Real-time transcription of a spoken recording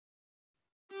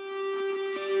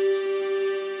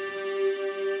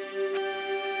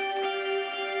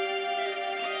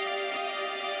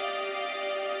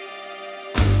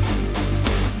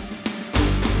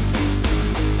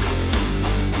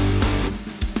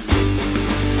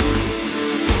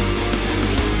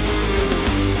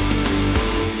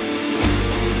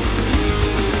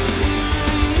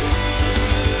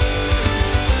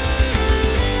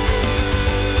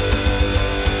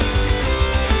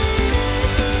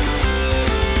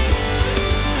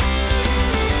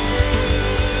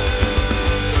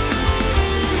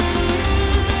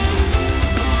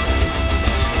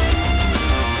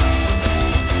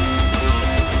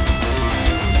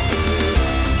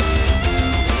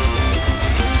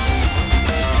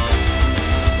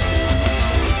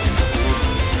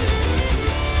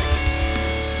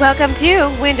Welcome to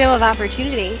Window of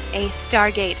Opportunity, a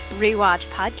Stargate rewatch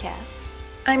podcast.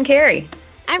 I'm Carrie.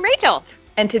 I'm Rachel.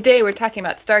 And today we're talking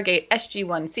about Stargate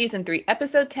SG1 Season 3,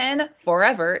 Episode 10,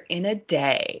 Forever in a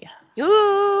Day.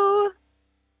 Ooh!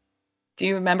 Do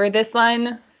you remember this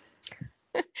one?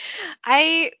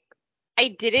 I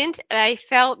didn't, and I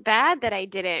felt bad that I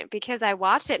didn't because I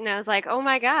watched it and I was like, oh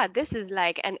my god, this is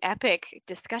like an epic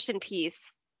discussion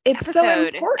piece It's episode. so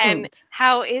important. And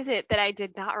how is it that I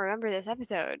did not remember this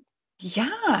episode?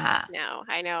 Yeah. No,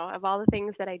 I know. Of all the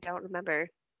things that I don't remember,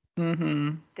 this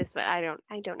one, I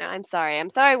don't know. I'm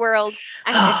sorry, world.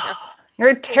 You're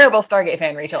a terrible Stargate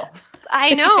fan, Rachel.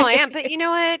 I know I am, but you know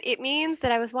what? It means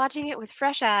that I was watching it with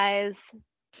fresh eyes.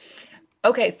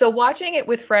 Okay, so watching it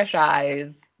with fresh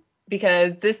eyes,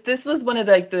 because this was one of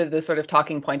the sort of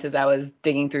talking points as I was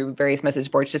digging through various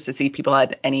message boards just to see if people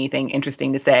had anything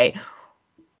interesting to say.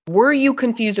 Were you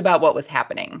confused about what was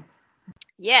happening?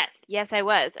 Yes, I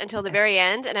was until the very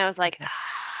end, and I was like,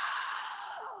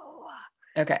 oh,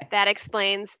 okay, that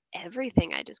explains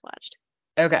everything I just watched.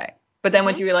 Okay, but then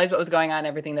once you realized what was going on,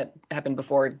 everything that happened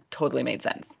before totally made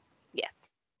sense. Yes.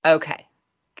 Okay.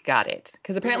 Got it.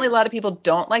 Because apparently a lot of people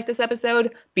don't like this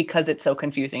episode because it's so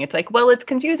confusing. It's like, well, it's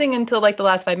confusing until like the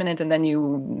last 5 minutes, and then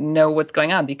you know what's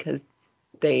going on because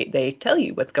they tell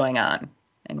you what's going on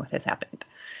and what has happened.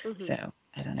 So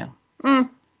I don't know.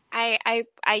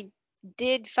 I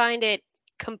did find it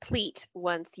complete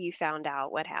once you found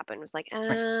out what happened. It was like,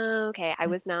 oh, okay. I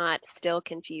was not still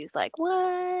confused. Like,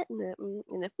 what? No.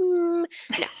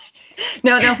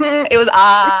 No. It was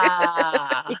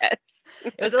Yes.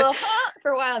 It was a little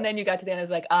for a while, and then you got to the end. I was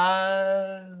like,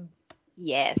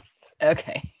 Yes.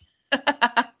 Okay. That's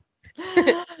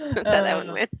how that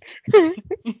one went.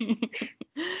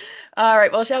 All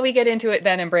right. Well, shall we get into it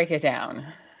then and break it down?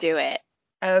 Do it.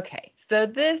 Okay. So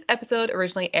this episode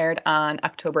originally aired on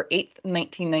October 8th,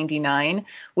 1999,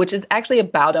 which is actually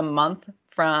about a month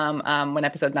from when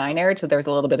episode 9 aired. So there's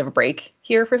a little bit of a break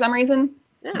here for some reason.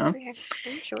 Oh, okay.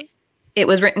 Sure. It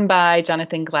was written by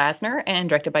Jonathan Glasner and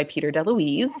directed by Peter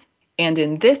DeLuise. And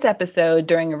in this episode,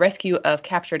 during a rescue of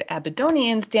captured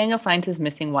Abydonians, Daniel finds his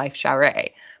missing wife,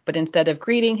 Sharae. But instead of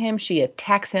greeting him, she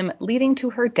attacks him, leading to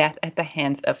her death at the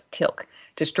hands of Tilk.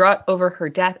 Distraught over her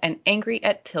death and angry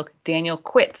at Tilk, Daniel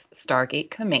quits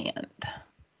Stargate Command.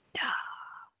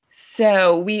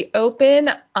 So we open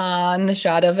on the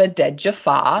shot of a dead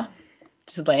Jaffa,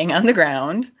 just laying on the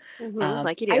ground.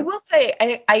 Like you do. I will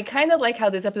say, I kind of like how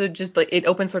this episode just like it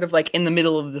opens sort of like in the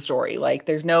middle of the story. Like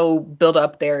there's no build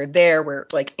up there where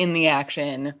like in the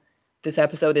action, this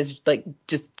episode is like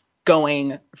just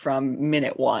going from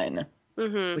minute one,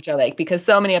 which I like because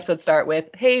so many episodes start with,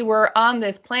 hey, we're on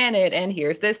this planet and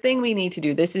here's this thing we need to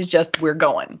do. This is just we're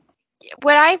going.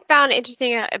 What I found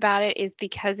interesting about it is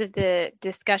because of the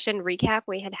discussion recap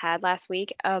we had last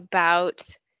week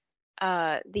about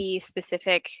the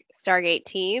specific Stargate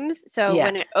teams. So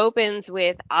when it opens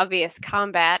with obvious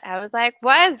combat, I was like,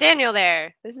 why is Daniel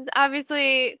there? This is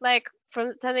obviously like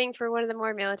from something for one of the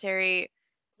more military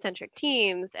centric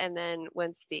teams. And then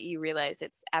once you realize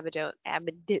it's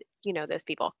those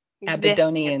people.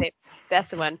 Abydonians.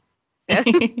 That's the one.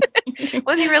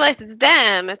 Once you realize it's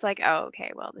them, it's like, oh,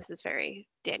 okay, well, this is very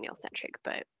Daniel centric,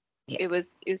 but it was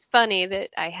funny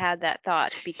that I had that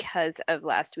thought because of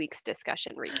last week's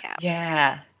discussion recap.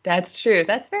 Yeah, that's true.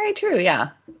 That's very true. Yeah.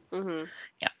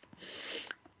 Yeah.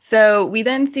 So we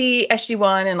then see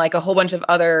SG1 and like a whole bunch of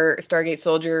other Stargate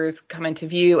soldiers come into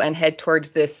view and head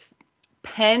towards this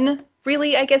pen.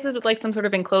 Really, I guess it's like some sort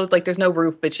of enclosed, like there's no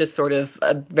roof, but it's just sort of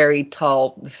a very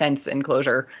tall fence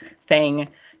enclosure thing.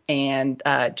 And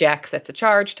Jack sets a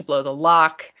charge to blow the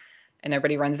lock. And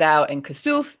everybody runs out, and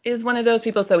Kasuf is one of those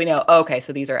people, so we know, okay,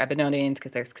 so these are Abydonians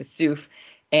because there's Kasuf.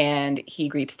 And he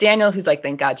greets Daniel, who's like,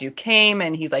 thank God you came.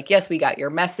 And he's like, yes, we got your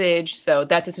message. So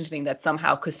that's interesting that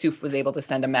somehow Kasuf was able to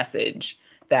send a message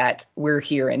that we're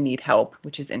here and need help,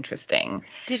 which is interesting.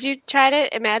 Did you try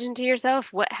to imagine to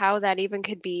yourself how that even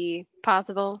could be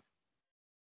possible?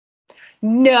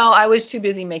 No, I was too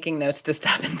busy making notes to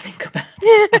stop and think about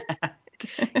that.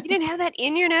 You didn't have that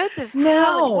in your notes of No.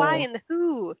 how and why and the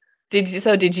who. Did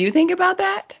you think about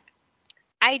that?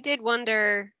 I did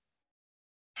wonder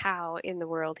how in the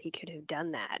world he could have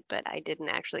done that, but I didn't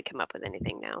actually come up with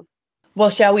anything now. Well,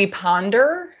 shall we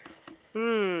ponder?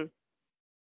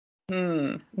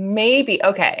 Maybe.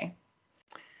 Okay.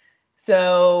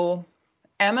 So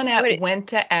Amonat went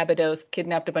to Abydos,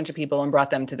 kidnapped a bunch of people, and brought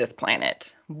them to this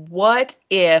planet. What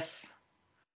if,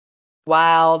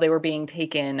 while they were being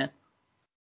taken,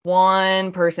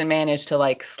 one person managed to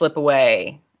like slip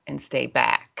away and stay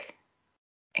back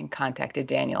and contacted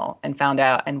Daniel and found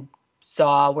out and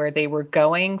saw where they were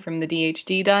going from the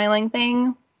DHD dialing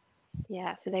thing.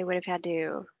 Yeah, so they would have had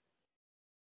to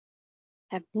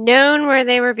have known where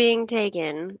they were being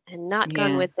taken and not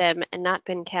gone Yeah. with them and not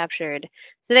been captured.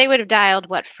 So they would have dialed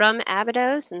what from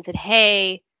Abydos and said,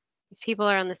 "Hey, these people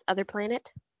are on this other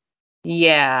planet."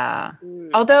 Yeah. Mm,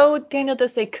 Although Daniel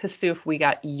does say, Kasuf, we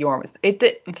got your message. It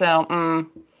did, so,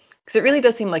 because it really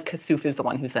does seem like Kasuf is the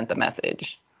one who sent the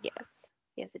message. yes,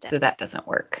 yes, it So does. that doesn't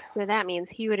work. So that means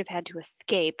he would have had to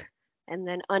escape and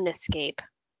then unescape.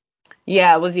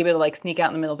 Yeah, was he able to like sneak out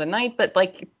in the middle of the night? But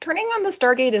like turning on the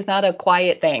Stargate is not a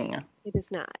quiet thing. It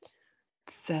is not.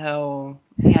 So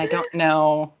yeah, I don't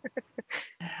know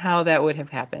how that would have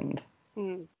happened.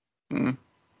 Mm, Hmm.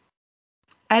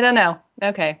 I don't know.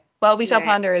 Okay. Well, we all shall right,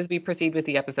 ponder as we proceed with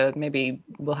the episode. Maybe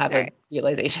we'll have all a right.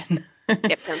 realization.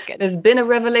 Yep, sounds good. There's been a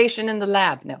revelation in the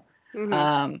lab. No.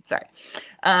 Hmm. Sorry.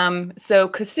 So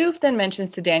Kasuf then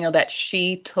mentions to Daniel that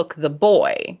she took the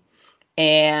boy,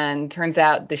 and turns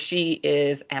out the she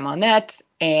is Amonette,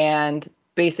 and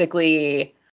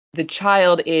basically the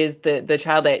child is the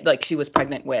child that like she was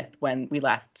pregnant with when we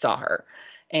last saw her.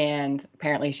 And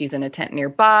apparently she's in a tent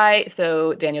nearby,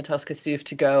 so Daniel tells Kasuf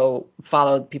to go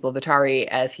follow people of the Tari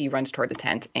as he runs toward the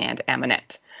tent and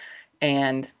Amonette.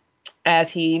 And as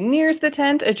he nears the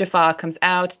tent, a Jaffa comes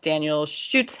out. Daniel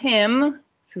shoots him.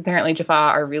 So apparently Jaffa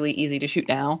are really easy to shoot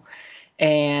now.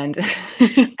 And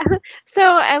So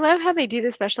I love how they do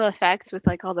the special effects with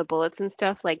like all the bullets and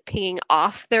stuff like pinging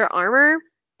off their armor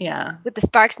yeah, with the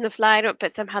sparks and the fly,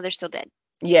 but somehow they're still dead.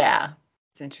 yeah,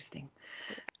 it's interesting.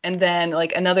 And then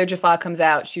like another Jaffa comes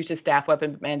out, shoots his staff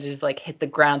weapon, but manages to like hit the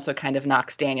ground, so it kind of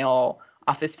knocks Daniel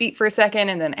off his feet for a second,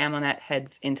 and then Amonette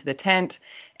heads into the tent.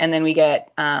 And then we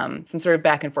get some sort of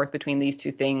back and forth between these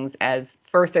two things. As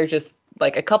first there's just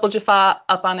like a couple Jaffa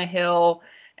up on a hill,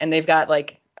 and they've got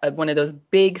like one of those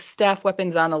big staff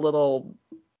weapons on a little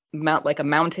mount, like a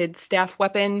mounted staff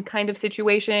weapon kind of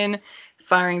situation,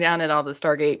 firing down at all the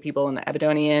Stargate people and the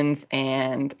Abydonians,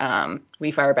 and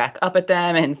we fire back up at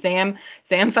them. And Sam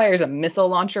fires a missile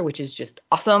launcher, which is just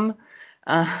awesome.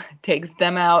 Takes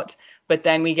them out, but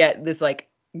then we get this like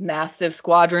massive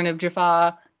squadron of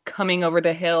Jaffa coming over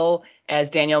the hill as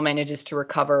Daniel manages to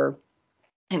recover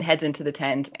and heads into the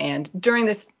tent. And during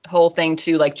this whole thing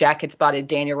too, like Jack had spotted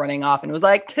Daniel running off and was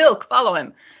like, Tilk, follow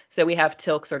him. So we have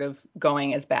Tilk sort of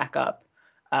going as backup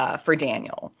for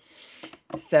Daniel.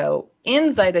 So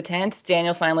inside the tent,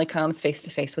 Daniel finally comes face to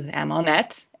face with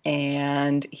Amonette,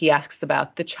 and he asks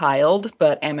about the child,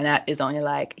 but Amonette is only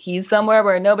like, he's somewhere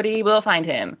where nobody will find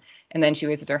him. And then she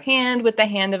raises her hand with the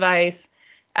hand device,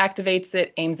 activates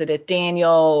it, aims it at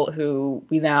Daniel, who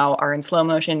we now are in slow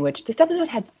motion, which this episode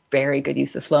has very good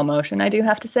use of slow motion, I do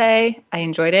have to say. I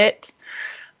enjoyed it.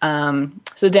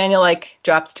 So Daniel like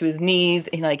drops to his knees,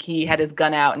 and like he had his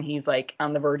gun out and he's like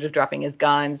on the verge of dropping his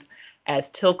guns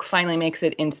as Tilk finally makes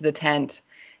it into the tent,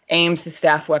 aims his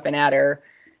staff weapon at her,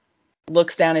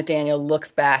 looks down at Daniel,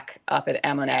 looks back up at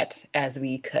Amonette as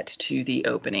we cut to the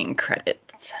opening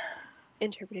credits.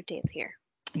 Interpretive dance here.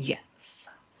 Yes.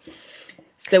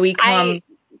 So we I come.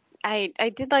 I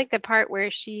did like the part where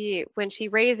when she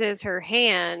raises her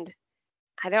hand,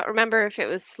 I don't remember if it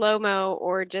was slow-mo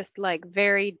or just like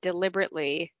very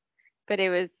deliberately, but it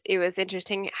was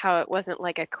interesting how it wasn't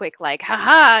like a quick like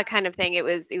haha kind of thing. It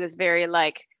was very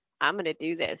like I'm gonna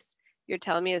do this. You're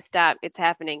telling me to stop. It's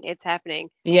happening. It's happening.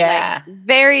 Like Yeah.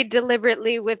 very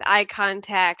deliberately with eye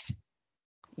contact.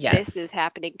 This is Yes.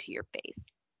 happening to your face.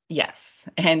 Yes.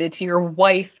 And it's your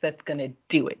wife that's going to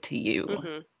do it to you.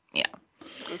 Mhm. Yeah.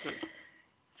 Mhm.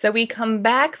 So we come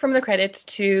back from the credits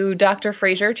to Dr.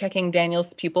 Fraser checking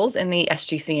Daniel's pupils in the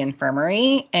SGC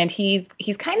infirmary, and he's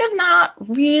kind of not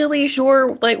really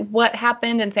sure like what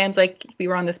happened. And Sam's like, we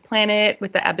were on this planet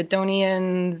with the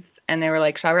Abydonians, and they were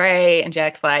like Sharae, and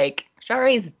Jack's like,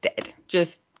 Sharae's dead.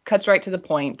 Just cuts right to the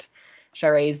point.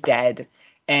 Sharae's dead.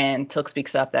 And Tilk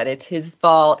speaks up that it's his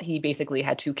fault. He basically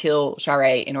had to kill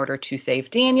Sharae in order to save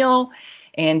Daniel.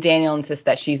 And Daniel insists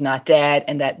that she's not dead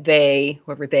and that they,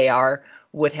 whoever they are,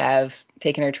 would have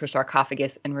taken her to a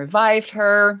sarcophagus and revived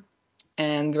her.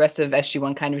 And the rest of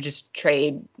SG1 kind of just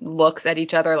trade looks at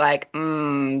each other like,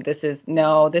 this is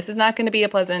not going to be a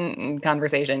pleasant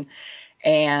conversation.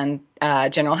 And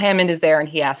General Hammond is there, and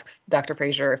he asks Dr.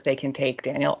 Fraser if they can take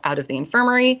Daniel out of the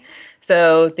infirmary.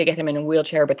 So they get him in a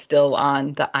wheelchair, but still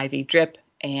on the IV drip.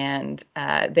 And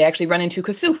they actually run into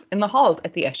Kasuf in the halls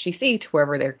at the SGC to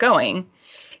wherever they're going.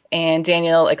 And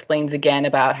Daniel explains again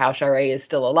about how Sharae is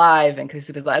still alive, and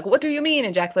Kasuf is like, "What do you mean?"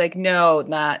 And Jack's like, "No,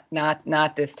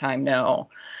 not this time, no."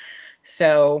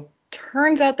 So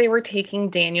turns out they were taking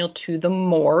Daniel to the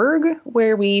morgue,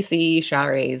 where we see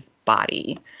Sharae's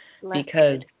body. Less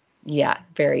because good. yeah,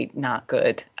 very not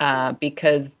good.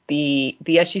 Because the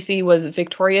SGC was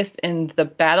victorious in the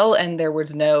battle, and there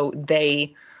was no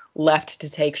they left to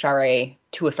take Sharae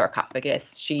to a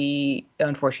sarcophagus. She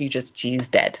unfortunately she's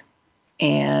dead.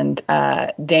 And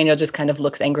Daniel just kind of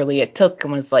looks angrily at Tilk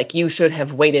and was like, "You should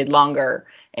have waited longer."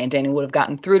 And Daniel would have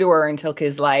gotten through to her, and Tilk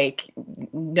is like,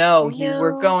 "No, you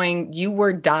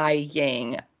were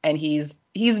dying." And he's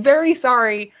very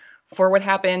sorry for what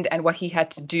happened and what he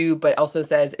had to do, but also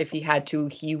says if he had to,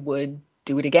 he would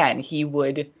do it again. He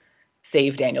would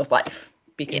save Daniel's life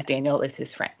because Daniel is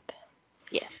his friend.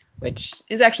 Yes. Which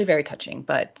is actually very touching,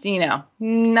 but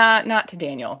not to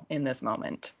Daniel in this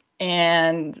moment.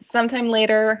 And sometime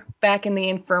later, back in the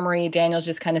infirmary, Daniel's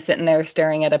just kind of sitting there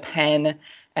staring at a pen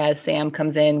as Sam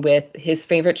comes in with his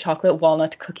favorite chocolate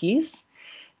walnut cookies.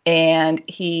 And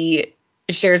he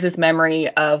shares his memory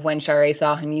of when Sharae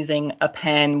saw him using a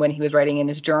pen when he was writing in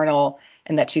his journal,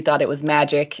 and that she thought it was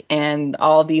magic. And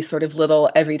all these sort of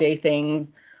little everyday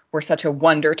things were such a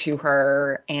wonder to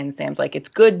her. And Sam's like, it's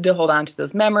good to hold on to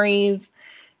those memories.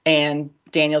 And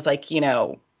Daniel's like,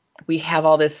 we have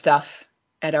all this stuff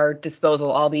at our disposal,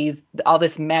 all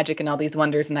this magic and all these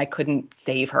wonders, and I couldn't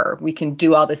save her. We can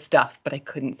do all this stuff, but I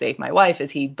couldn't save my wife, as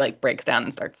he like breaks down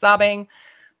and starts sobbing,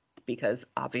 because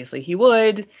obviously he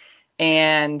would.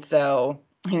 And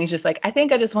he's just like, I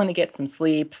think I just want to get some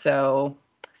sleep. So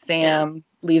Sam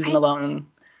leaves him alone.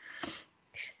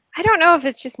 I don't know if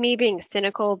it's just me being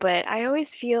cynical, but I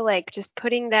always feel like just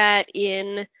putting that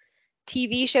in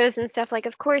TV shows and stuff, like,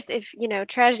 of course, if,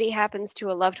 tragedy happens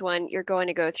to a loved one, you're going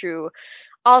to go through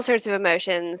all sorts of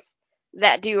emotions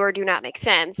that do or do not make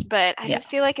sense. But I just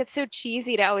feel like it's so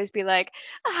cheesy to always be like,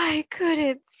 I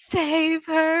couldn't save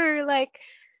her. Like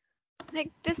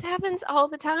this happens all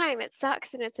the time. It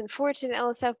sucks and it's unfortunate and all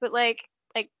this stuff, but like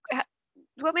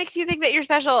what makes you think that you're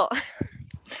special?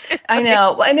 I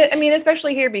know. And I mean,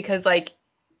 especially here because like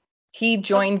he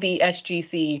joined the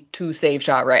SGC to save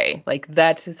Sharae. Like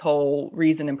that's his whole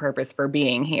reason and purpose for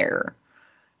being here.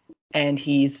 And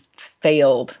he's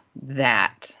failed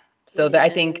that. So that I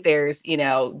think there's,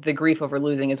 the grief over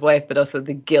losing his wife, but also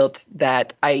the guilt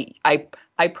that I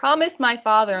promised my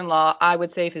father-in-law I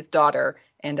would save his daughter,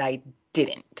 and I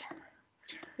didn't.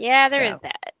 Yeah, there is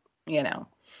that.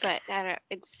 But I don't.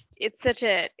 It's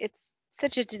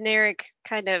such a generic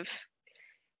kind of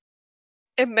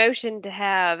emotion to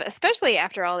have, especially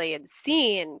after all they had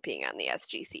seen being on the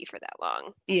SGC for that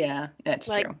long. Yeah, that's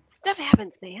true. Stuff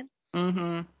happens, man.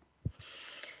 Mm-hmm.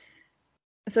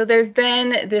 So there's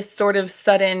then this sort of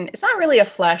sudden, it's not really a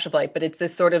flash of light, but it's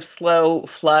this sort of slow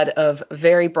flood of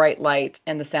very bright light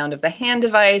and the sound of the hand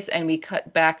device. And we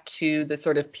cut back to the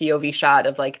sort of POV shot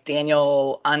of like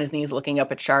Daniel on his knees looking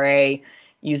up at Sharae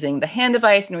using the hand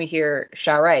device. And we hear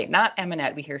Sharae, not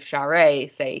Eminette, we hear Sharae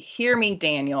say, "Hear me,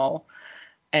 Daniel."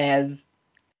 As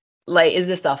like, is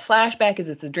this a flashback? Is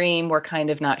this a dream? We're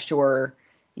kind of not sure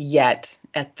yet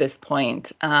at this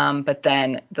point. But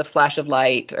then the flash of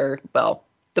light,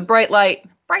 the bright light,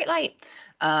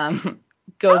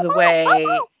 goes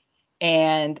away,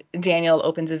 and Daniel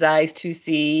opens his eyes to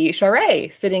see Sharae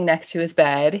sitting next to his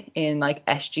bed in like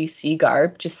SGC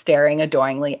garb, just staring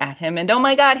adoringly at him. And oh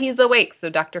my God, he's awake. So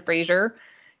Dr. Fraser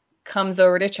comes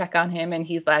over to check on him, and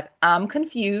he's like, I'm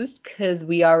confused because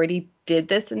we already did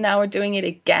this and now we're doing it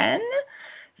again.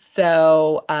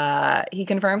 So he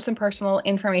confirms some personal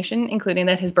information, including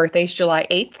that his birthday is July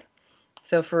 8th.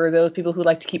 So for those people who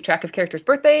like to keep track of characters'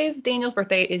 birthdays, Daniel's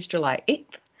birthday is July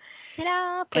 8th.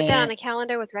 Ta-da! Put that on the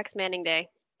calendar with Rex Manning Day.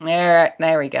 There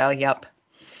we go. Yep.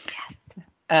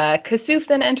 Kasuf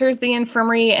then enters the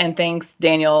infirmary and thanks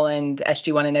Daniel and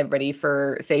SG1 and everybody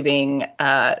for saving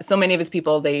so many of his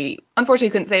people. They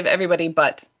unfortunately couldn't save everybody,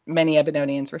 but many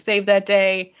Ebononians were saved that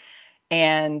day.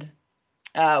 And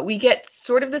we get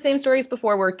sort of the same stories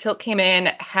before, where Tilt came in,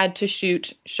 had to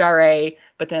shoot Sharae,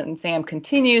 but then Sam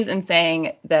continues in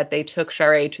saying that they took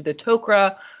Sharae to the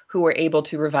Tok'ra, who were able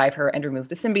to revive her and remove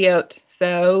the symbiote.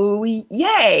 So,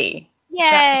 yay!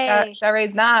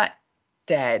 Sharae's not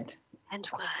dead. And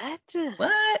what?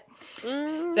 What?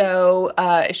 So,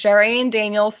 Sharae and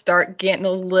Daniel start getting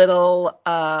a little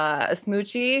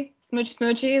smoochy,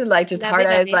 like just hard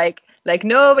eyes, like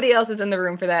nobody else is in the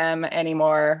room for them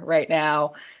anymore right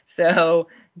now. So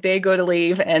they go to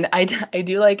leave, and I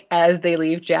do like as they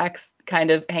leave, Jack's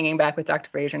kind of hanging back with Dr.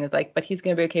 Fraser and is like, but he's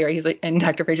gonna be okay, right? He's like, and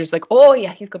Dr. Fraser's like, oh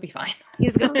yeah, he's gonna be fine.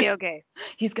 He's gonna be okay.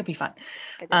 He's gonna be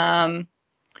fine.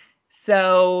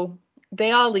 So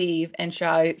they all leave, and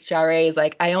Sharae is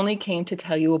like, I only came to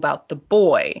tell you about the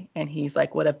boy. And he's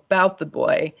like, what about the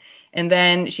boy? And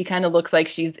then she kind of looks like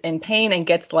she's in pain and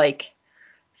gets like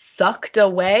sucked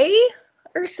away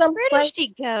or something. Where did she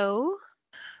go?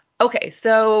 Okay,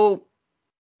 so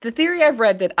the theory I've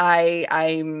read that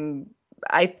I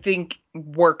think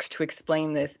works to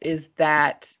explain this is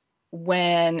that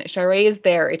when Sha're is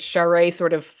there, it's Sha're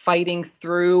sort of fighting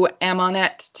through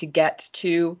Amonette to get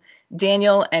to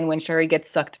Daniel, and when Sha're gets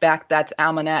sucked back, that's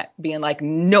Amonette being like,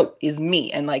 "No, is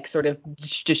me," and like sort of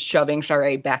just shoving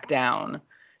Sha're back down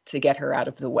to get her out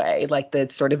of the way, like the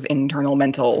sort of internal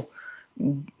mental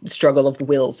struggle of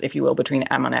wills, if you will, between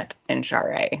Amonette and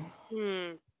Sha're.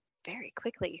 Very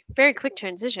quick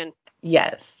transition.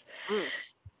 Yes.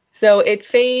 So it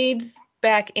fades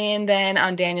back in then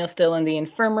on Daniel still in the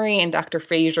infirmary, and Dr.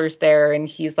 Fraser's there, and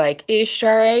he's like, "Is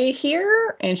Sha're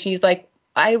here?" And she's like,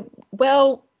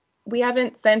 well, we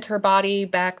haven't sent her body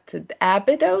back to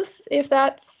Abydos, if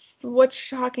that's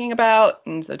what you're talking about."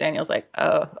 And so Daniel's like,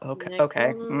 "Oh,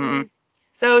 okay.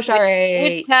 So Sha're.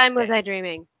 Which time was I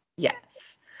dreaming?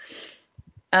 Yes.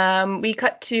 We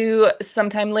cut to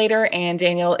sometime later, and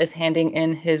Daniel is handing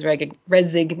in his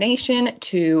resignation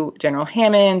to General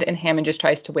Hammond, and Hammond just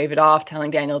tries to wave it off,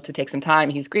 telling Daniel to take some time.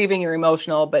 He's grieving or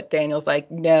emotional, but Daniel's like,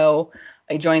 "No,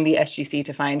 I joined the SGC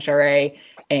to find Sha're,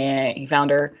 and he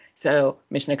found her, so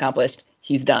mission accomplished.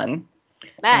 He's done."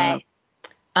 Bye.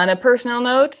 On a personal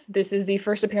note, this is the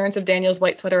first appearance of Daniel's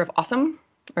White Sweater of Awesome,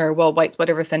 or, well, White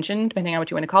Sweater of Ascension, depending on what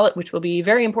you want to call it, which will be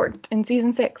very important in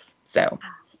Season 6. So...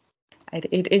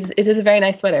 It is a very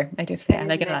nice sweater. I do say I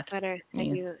like it a lot. Sweater.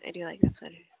 Yes. I do like that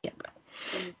sweater. Yep.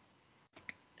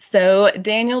 So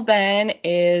Daniel then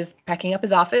is packing up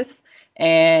his office,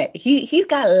 and he's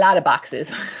got a lot of boxes.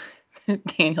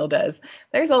 Daniel does.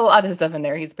 There's a lot of stuff in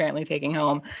there he's apparently taking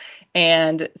home.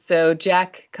 And so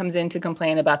Jack comes in to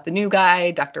complain about the new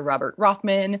guy, Dr. Robert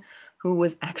Rothman, who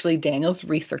was actually Daniel's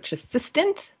research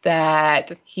assistant,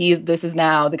 that this is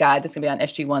now the guy that's going to be on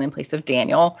SG1 in place of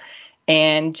Daniel.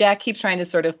 And Jack keeps trying to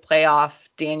sort of play off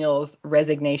Daniel's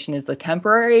resignation as the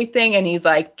temporary thing, and he's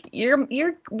like,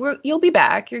 "You'll be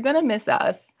back. You're gonna miss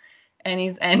us." And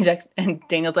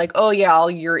Daniel's like, "Oh yeah, all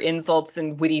your insults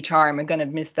and witty charm. I'm gonna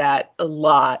miss that a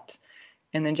lot."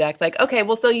 And then Jack's like, "Okay,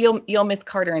 well, so you'll miss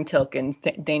Carter and Tilk." And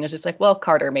Daniel's just like, "Well,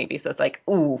 Carter maybe." So it's like,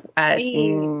 ooh,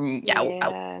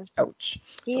 yeah. ouch.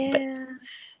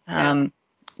 Yeah.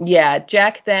 Yeah,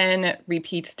 Jack then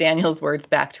repeats Daniel's words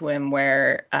back to him,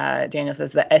 where Daniel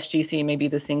says the SGC may be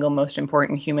the single most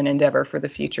important human endeavor for the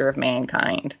future of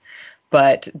mankind.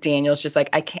 But Daniel's just like,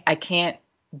 I can't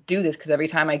do this, because every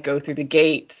time I go through the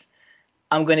gate,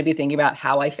 I'm going to be thinking about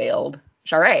how I failed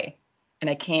Sha're. And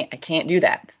I can't do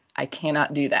that. I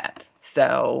cannot do that.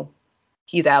 So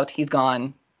he's out. He's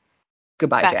gone.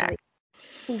 Goodbye, Jack.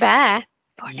 Bye.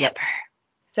 Forever. Yep.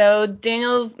 So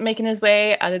Daniel's making his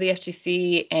way out of the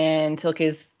SGC, and Tilk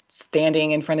is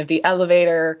standing in front of the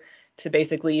elevator to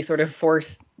basically sort of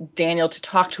force Daniel to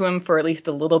talk to him for at least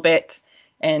a little bit.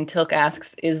 And Tilk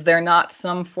asks, "Is there not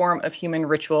some form of human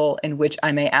ritual in which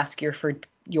I may ask your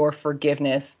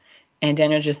forgiveness?" And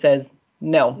Daniel just says,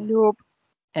 "No." Nope.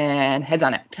 And heads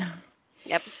on out.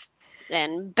 Yep.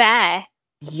 And bye.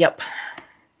 Yep.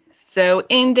 So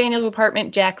in Daniel's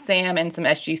apartment, Jack, Sam, and some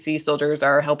SGC soldiers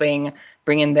are helping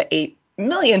bring in the 8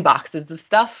 million boxes of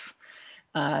stuff,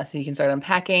 so he can start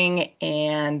unpacking.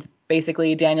 And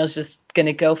basically, Daniel's just going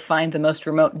to go find the most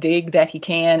remote dig that he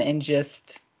can and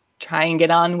just try and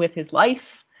get on with his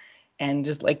life and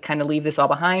just like kind of leave this all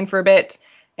behind for a bit.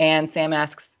 And Sam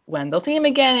asks when they'll see him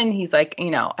again, and he's like,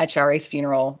 "At Share's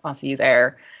funeral, I'll see you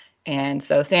there." And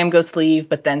so Sam goes to leave,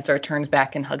 but then sort of turns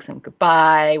back and hugs him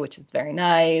goodbye, which is very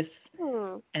nice.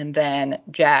 And then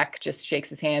Jack just shakes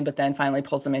his hand, but then finally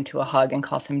pulls him into a hug and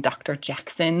calls him Dr.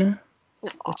 Jackson,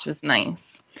 which was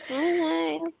nice.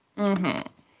 Mm-hmm.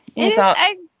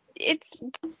 It's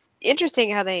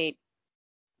interesting how they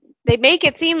make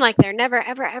it seem like they're never,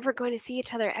 ever, ever going to see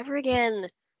each other ever again.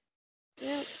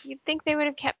 You'd think they would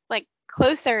have kept like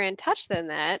closer in touch than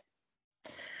that.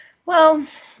 Well,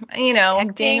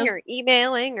 texting Daniel's or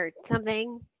emailing or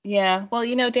something. Yeah, well,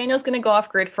 Daniel's going to go off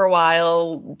grid for a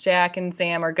while. Jack and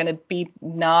Sam are going to be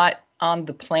not on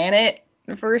the planet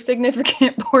for a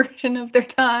significant portion of their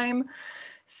time.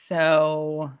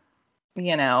 So, They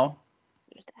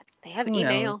have who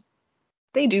email. knows?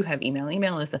 They do have email.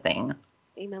 Email is a thing.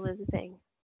 Email is a thing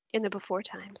in the before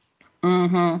times.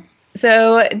 Mm-hmm.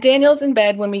 So Daniel's in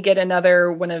bed when we get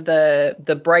another one of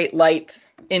the bright light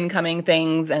incoming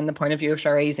things, and the point of view of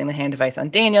Sha're using the hand device on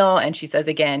Daniel. And she says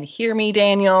again, "Hear me,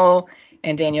 Daniel."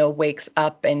 And Daniel wakes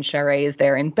up, and Sha're is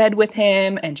there in bed with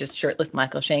him, and just shirtless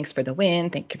Michael Shanks for the win.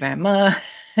 Thank you very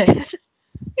much.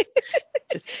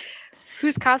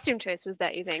 Whose costume choice was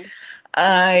that, you think?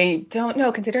 I don't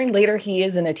know. Considering later he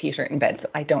is in a t-shirt in bed, so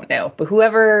I don't know. But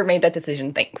whoever made that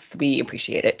decision, thanks. We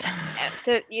appreciate it.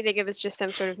 So you think it was just some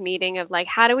sort of meeting of like,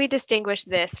 how do we distinguish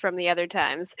this from the other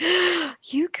times?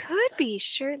 You could be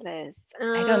shirtless.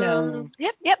 I don't know.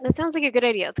 Yep, that sounds like a good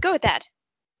idea. Let's go with that.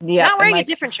 Yep, Not and wearing a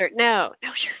different shirt. No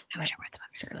shirt. No right,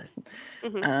 shirt shirtless.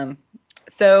 whatsoever.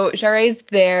 So Share's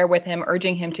there with him,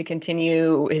 urging him to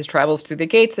continue his travels through the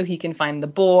gate so he can find the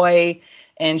boy.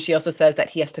 And she also says that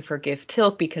he has to forgive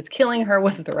Tilk because killing her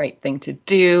was the right thing to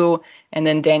do. And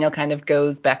then Daniel kind of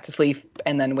goes back to sleep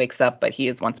and then wakes up, but he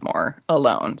is once more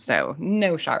alone. So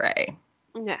no Share.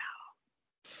 No.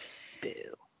 Boo.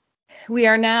 We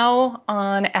are now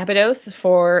on Abydos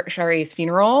for Share's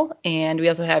funeral, and we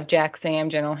also have Jack, Sam,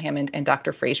 General Hammond, and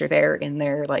Dr. Fraser there in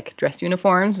their like dress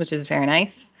uniforms, which is very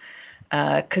nice.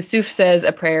 Kasuf says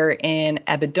a prayer in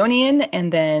Abydonian,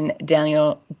 and then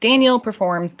Daniel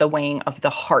performs the weighing of the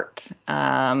heart.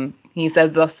 He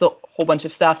says a whole bunch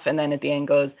of stuff, and then at the end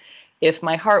goes, "If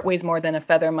my heart weighs more than a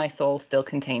feather, my soul still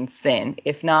contains sin.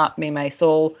 If not, may my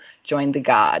soul join the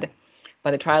God.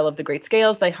 By the trial of the great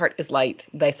scales, thy heart is light,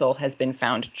 thy soul has been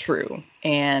found true."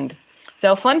 And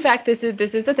so, fun fact: this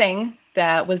is a thing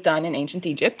that was done in ancient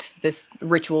Egypt. This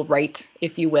ritual rite,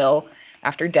 if you will,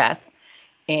 after death.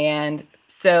 And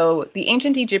so the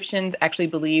ancient Egyptians actually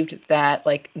believed that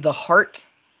like the heart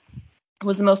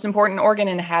was the most important organ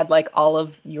and had like all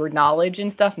of your knowledge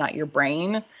and stuff, not your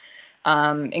brain,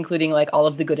 including like all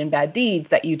of the good and bad deeds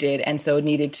that you did, and so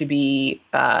needed to be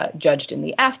judged in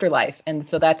the afterlife. And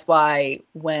so that's why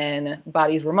when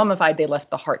bodies were mummified, they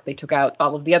left the heart. They took out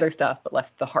all of the other stuff, but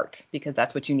left the heart because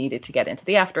that's what you needed to get into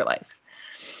the afterlife.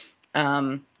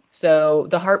 So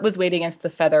the heart was weighed against the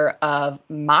feather of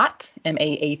Maat,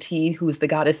 M-A-A-T, who is the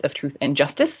goddess of truth and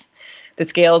justice. The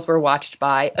scales were watched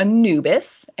by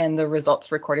Anubis, and the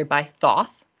results recorded by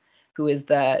Thoth, who is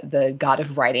the god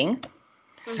of writing.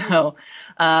 Mm-hmm. So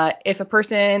if a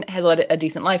person had led a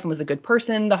decent life and was a good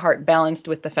person, the heart balanced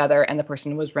with the feather, and the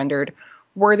person was rendered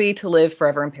worthy to live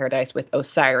forever in paradise with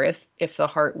Osiris. If the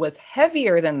heart was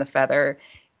heavier than the feather,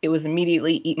 it was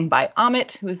immediately eaten by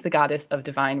Ammit, who is the goddess of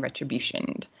divine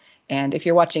retribution. And if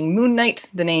you're watching Moon Knight,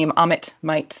 the name Ammit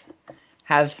might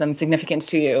have some significance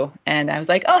to you. And I was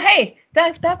like, oh, hey,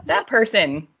 that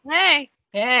person. Hey.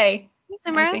 He's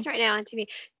somewhere else right now on TV.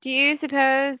 Do you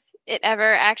suppose it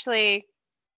ever actually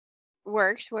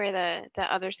worked where the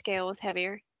other scale was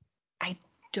heavier? I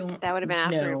don't. That would have been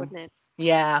awkward, wouldn't it?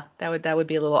 Yeah, that would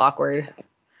be a little awkward.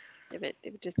 If it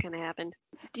just kind of happened.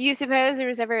 Do you suppose there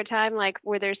was ever a time like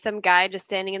where there's some guy just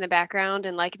standing in the background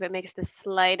and like if it makes the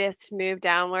slightest move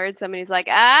downward, somebody's like,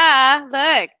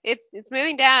 look, it's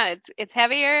moving down, it's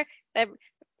heavier. That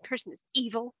person is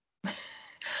evil.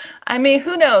 I mean,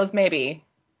 who knows? Maybe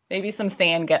some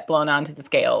sand get blown onto the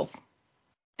scales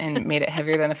and made it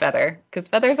heavier than a feather, because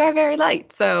feathers are very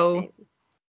light. So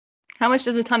how much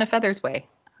does a ton of feathers weigh?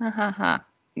 Ha ha ha.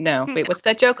 No, wait, what's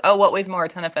that joke? Oh, what weighs more, a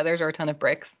ton of feathers or a ton of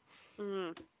bricks?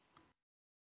 And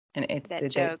it's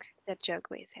that joke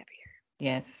weighs heavier.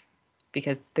 Yes,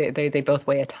 because they both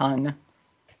weigh a ton.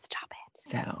 Stop it.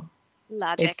 So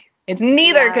logic. It's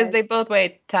neither, because they both weigh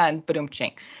a ton.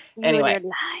 Ba-dum-ching. Anyway.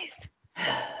 Your lies.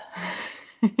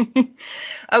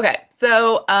 Okay,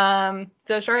 so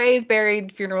Share is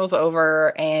buried, funeral's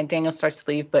over, and Daniel starts to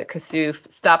leave, but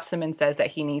Kasuf stops him and says that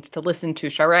he needs to listen to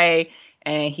Share,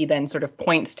 and he then sort of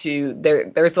points to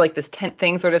there's like this tent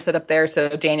thing sort of set up there, so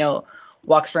Daniel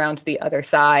walks around to the other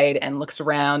side and looks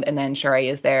around, and then Share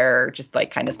is there just like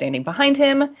kind of standing behind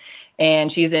him,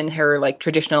 and she's in her like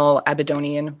traditional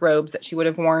Abydonian robes that she would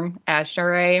have worn as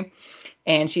Share.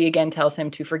 And she again tells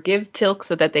him to forgive Tilk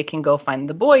so that they can go find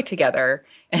the boy together.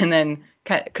 And then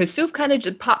Kasuf kind of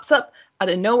just pops up out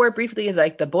of nowhere briefly, is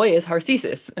like, the boy is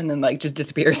Harcesis, and then like just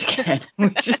disappears again.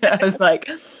 Which I was like,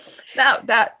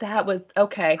 that was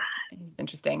okay. It's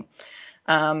interesting.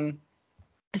 So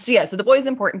the boy is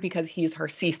important because he's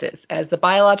Harcesis. As the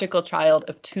biological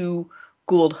child of two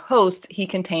Gould hosts, he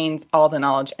contains all the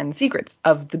knowledge and secrets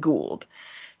of the Gould.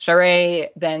 Share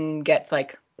then gets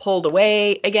like pulled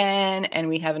away again, and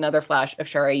we have another flash of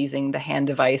Share using the hand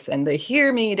device and the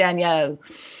 "Hear me, Danielle."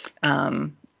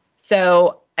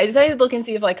 So I decided to look and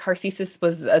see if like Harcesis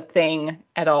was a thing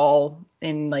at all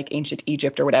in like ancient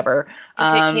Egypt or whatever.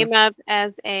 If it came up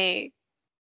as a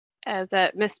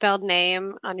misspelled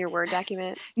name on your Word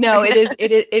document. No, it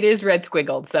is red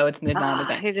squiggled, so it's not a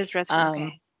thing. It is red squiggled.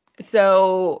 Okay.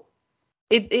 So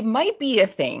it might be a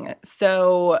thing.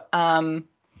 So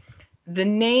the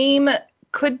name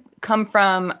could come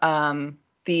from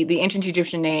the ancient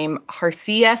Egyptian name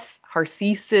Harcesis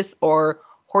or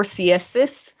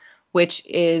Horsiasis, which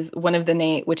is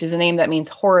which is a name that means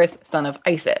Horus, son of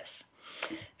Isis.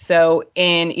 So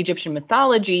in Egyptian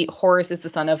mythology, Horus is the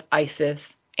son of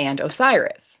Isis and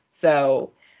Osiris.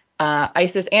 So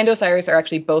Isis and Osiris are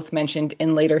actually both mentioned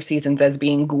in later seasons as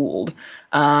being Gould.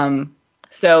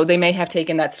 So they may have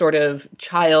taken that sort of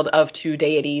child of two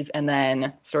deities and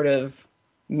then sort of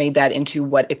made that into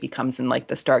what it becomes in like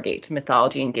the Stargate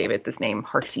mythology and gave it this name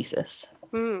Harcesis.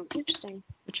 Interesting.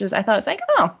 Which is, I thought, it's like,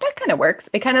 oh, that kind of works.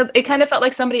 It kind of felt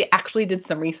like somebody actually did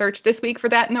some research this week for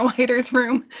that in the writer's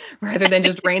room, rather than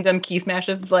just random key smash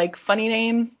of like funny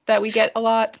names that we get a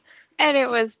lot. And it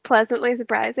was pleasantly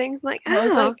surprising. Like, I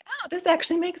was like, oh, this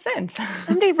actually makes sense.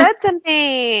 Somebody read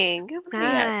something. Somebody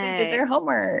actually did their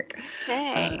homework.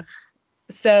 Hey.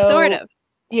 So sort of.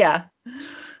 Yeah.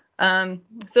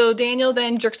 So Daniel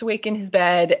then jerks awake in his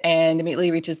bed and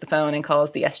immediately reaches the phone and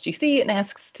calls the SGC and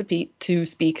asks to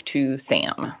speak to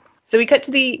Sam. So we cut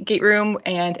to the gate room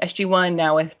and SG1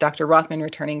 now with Dr. Rothman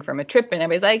returning from a trip, and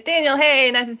everybody's like, Daniel, hey,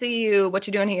 nice to see you. What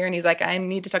you doing here? And he's like, I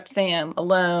need to talk to Sam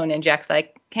alone. And Jack's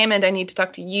like, Hammond, I need to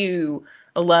talk to you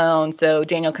alone. So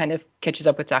Daniel kind of catches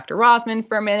up with Dr. Rothman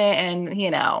for a minute,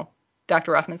 and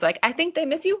Dr. Rothman's like, I think they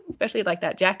miss you, especially like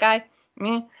that Jack guy.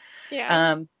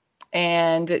 Yeah.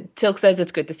 And Tilk says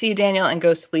it's good to see Daniel and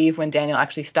goes to leave when Daniel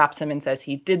actually stops him and says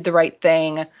he did the right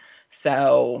thing.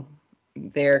 So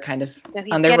they're kind of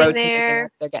on their road there.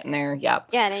 They're getting there.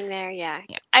 Yep. Getting there. Yeah.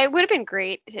 It would have been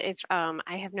great if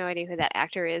I have no idea who that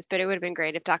actor is, but it would have been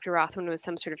great if Dr. Rothman was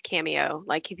some sort of cameo,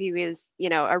 like if he was,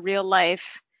 a real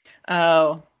life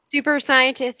super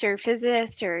scientist or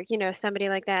physicist or, somebody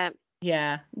like that.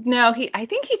 Yeah. No, I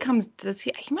think he comes. Does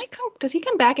he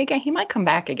come back again? He might come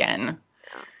back again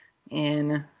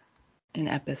in an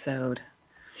episode.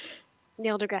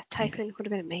 Neil deGrasse Tyson would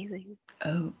have been amazing.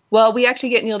 Oh. Well, we actually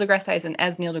get Neil deGrasse Tyson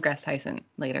as Neil deGrasse Tyson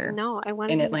later. No, I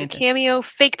want in him Atlantis. as a cameo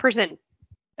fake person.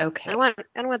 Okay. I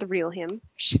don't want the real him.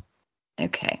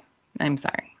 Okay. I'm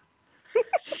sorry.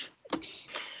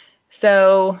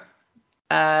 So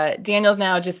Daniel's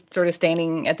now just sort of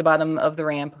standing at the bottom of the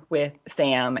ramp with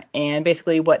Sam. And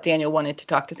basically what Daniel wanted to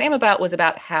talk to Sam about was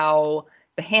about how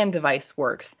the hand device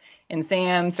works. And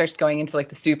Sam starts going into like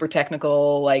the super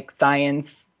technical, like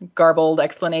science garbled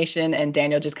explanation. And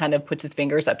Daniel just kind of puts his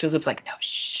fingers up to his lips like, no,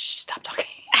 shh, stop talking.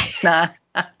 It's not.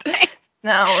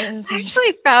 No. I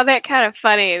actually found that kind of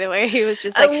funny, the way he was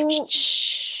just like,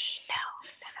 shh,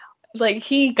 no. Like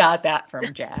he got that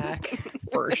from Jack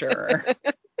for sure.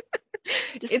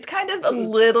 It's kind of a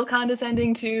little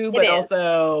condescending too, but it's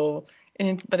also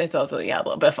a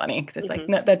little bit funny because it's like,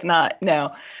 no, that's not,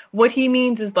 no. What he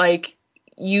means is like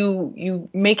you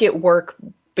make it work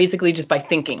basically just by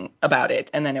thinking about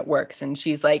it and then it works. And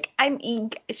she's like, I'm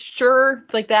sure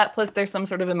it's like that. Plus there's some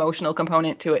sort of emotional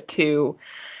component to it too.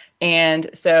 And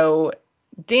so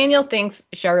Daniel thinks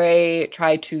Sharae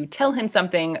tried to tell him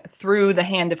something through the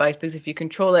hand device because if you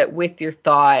control it with your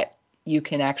thought, you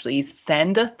can actually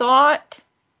send a thought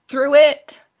through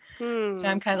it. So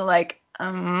I'm kind of like,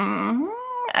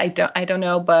 I don't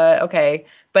know, but okay.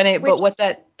 But what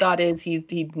that thought is,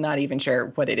 he's not even sure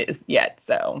what it is yet.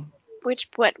 So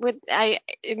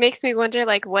it makes me wonder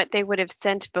like what they would have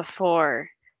sent before,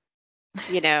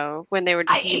 when they were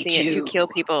just using it to kill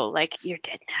people. Like, you're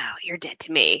dead now. You're dead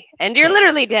to me, and you're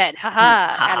literally dead.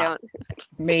 Haha.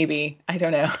 Maybe I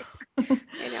don't know. I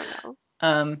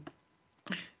don't know.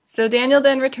 So Daniel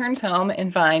then returns home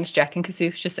and finds Jack and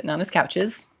Kasuf just sitting on his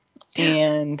couches.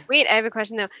 And wait, I have a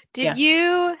question though. Did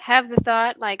you have the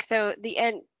thought like, so the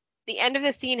end of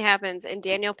the scene happens and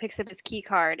Daniel picks up his key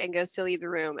card and goes to leave the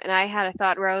room, and I had a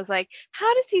thought where I was like,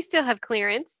 how does he still have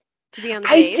clearance to be on the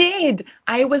base? I did.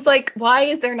 I was like, why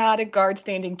is there not a guard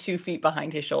standing 2 feet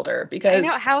behind his shoulder? Because I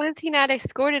know, how is he not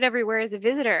escorted everywhere as a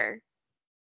visitor?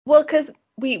 Well, because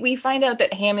we find out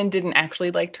that Hammond didn't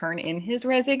actually like turn in his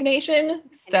resignation,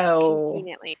 so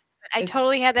conveniently. But I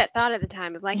totally had that thought at the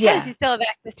time of like, how does he still have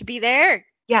access to be there?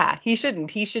 Yeah, he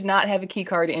shouldn't. He should not have a key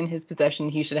card in his possession.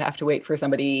 He should have to wait for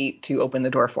somebody to open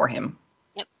the door for him.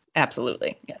 Yep.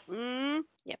 Absolutely. Yes.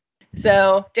 Yep.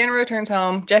 So Daniel returns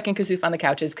home, Jack and Kasuf on the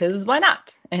couches, because why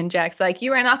not? And Jack's like,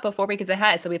 you ran off before we could say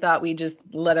hi, so we thought we'd just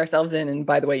let ourselves in. And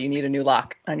by the way, you need a new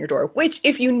lock on your door. Which,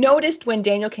 if you noticed when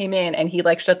Daniel came in and he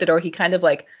like shut the door, he kind of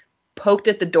like poked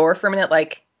at the door for a minute,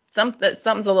 like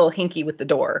something's a little hinky with the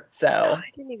door. So I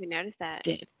didn't even notice that.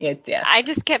 Yes. I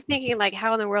just kept thinking like,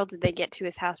 how in the world did they get to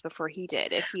his house before he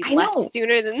did? If he left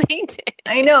sooner than they did.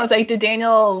 I know. It's like, did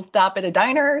Daniel stop at a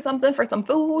diner or something for some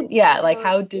food? Yeah. Like,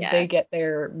 how did they get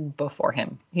there before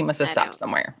him? He must have stopped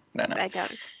somewhere. I don't know. I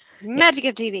don't. Magic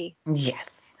of TV.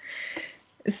 Yes.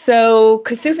 So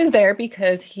Kasuf is there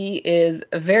because he is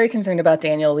very concerned about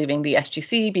Daniel leaving the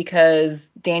SGC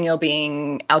because Daniel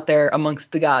being out there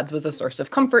amongst the gods was a source of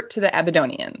comfort to the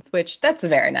Abydonians, which that's a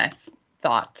very nice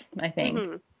thought, I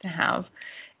think, to have.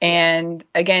 And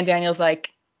again, Daniel's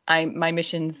like, my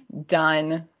mission's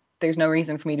done. There's no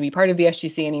reason for me to be part of the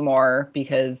SGC anymore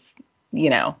because, we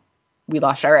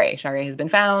lost Sharae. Sharae has been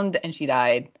found and she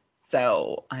died.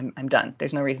 So I'm done.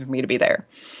 There's no reason for me to be there.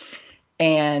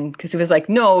 And Kasuf was like,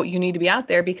 no, you need to be out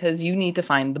there because you need to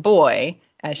find the boy,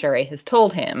 as Sharae has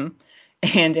told him.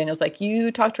 And Daniel's like,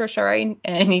 you talked to her, Sharae?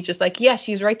 And he's just like, yeah,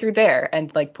 she's right through there.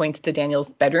 And like points to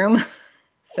Daniel's bedroom.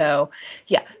 So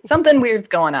yeah, something weird's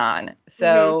going on.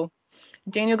 So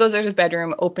Daniel goes to his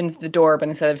bedroom, opens the door, but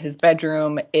instead of his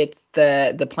bedroom, it's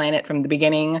the planet from the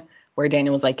beginning where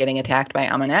Daniel was like getting attacked by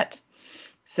Amunet.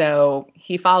 So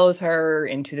he follows her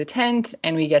into the tent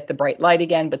and we get the bright light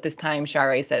again. But this time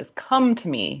Sharae says, come to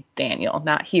me, Daniel.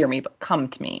 Not hear me, but come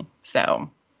to me. So,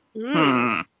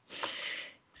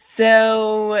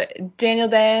 So Daniel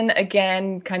then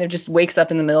again kind of just wakes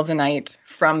up in the middle of the night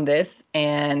from this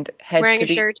and heads wearing to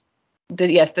a shirt.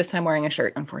 Yes, this time wearing a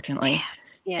shirt, unfortunately. Damn.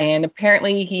 Yes. And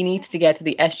apparently he needs to get to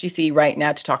the SGC right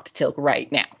now to talk to Tilk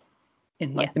right now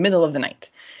in like the middle of the night.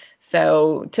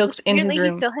 So Tilk's in his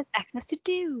room. He still has access to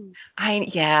do.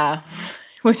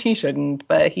 Which he shouldn't,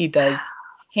 but he does.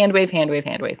 Hand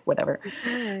wave, whatever.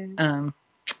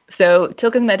 So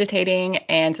Tilk is meditating,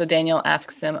 and so Daniel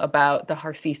asks him about the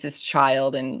Harcesis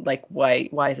child and like why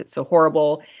is it so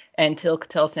horrible? And Tilk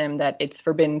tells him that it's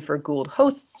forbidden for Gould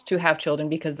hosts to have children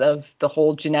because of the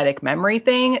whole genetic memory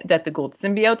thing that the Gould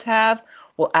symbiotes have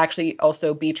will actually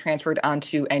also be transferred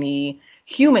onto any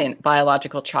human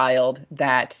biological child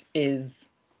that is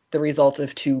the result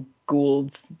of two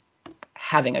Goulds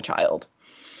having a child.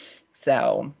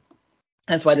 So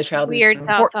that's why the child weird is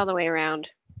thoughts all the way around.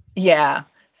 Yeah.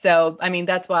 So, I mean,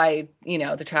 that's why,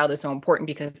 the child is so important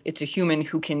because it's a human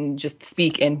who can just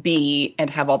speak and be and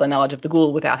have all the knowledge of the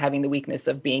Gould without having the weakness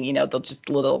of being, the just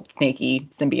little snaky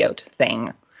symbiote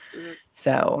thing.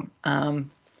 So,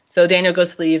 so Daniel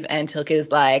goes to leave and Tilk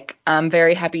is like, I'm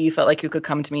very happy you felt like you could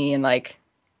come to me and like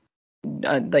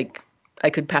I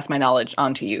could pass my knowledge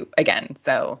on to you again.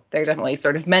 So they're definitely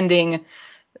sort of mending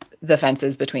the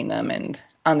fences between them and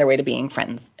on their way to being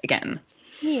friends again.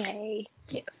 Yay.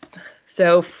 Yes.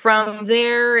 So from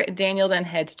there, Daniel then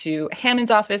heads to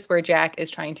Hammond's office where Jack is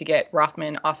trying to get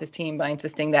Rothman off his team by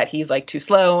insisting that he's like too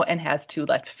slow and has 2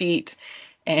 left feet.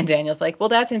 And Daniel's like, well,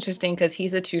 that's interesting because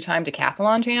he's a 2-time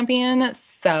decathlon champion.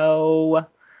 So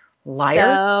liar?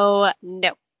 So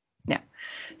no. No.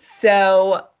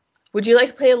 So would you like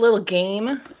to play a little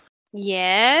game?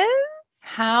 Yes.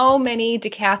 How many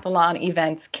decathlon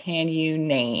events can you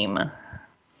name?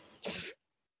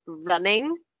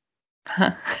 Running.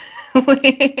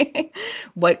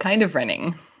 What kind of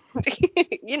running?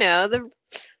 The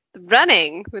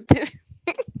running with the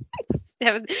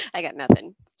I got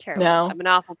nothing. It's terrible. No. I'm an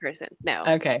awful person. No.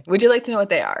 Okay. Would you like to know what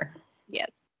they are?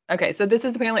 Yes. Okay. So this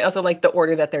is apparently also like the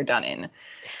order that they're done in.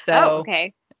 So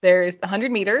okay. There's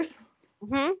 100 meters.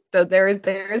 So there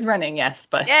is running, yes,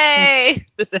 but yay,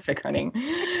 specific running.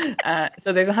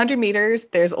 So there's 100 meters.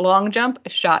 There's long jump,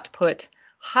 shot put,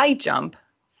 high jump,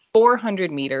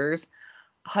 400 meters,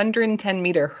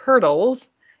 110-meter hurdles,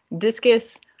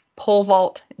 discus, pole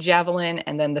vault, javelin,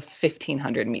 and then the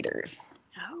 1,500 meters.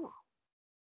 Oh.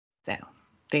 So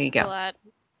there you go. A lot.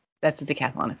 That's the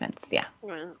decathlon events, yeah.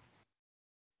 Wow.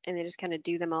 And they just kind of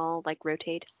do them all, like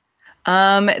rotate?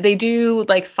 They do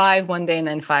like 5 one day and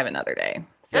then 5 another day.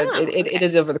 So it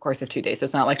is over the course of 2 days. So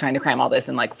it's not like trying to cram all this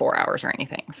in like 4 hours or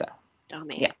anything. So. Oh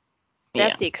man. Yeah.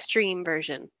 That's the extreme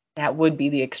version. That would be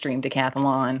the extreme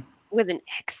decathlon. With an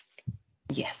X.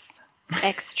 Yes.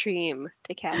 Extreme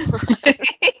decathlon.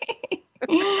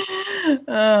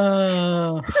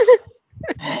 Oh.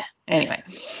 Anyway.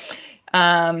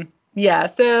 Yeah,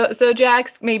 so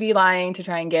Jack's maybe lying to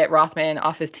try and get Rothman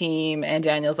off his team, and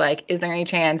Daniel's like, is there any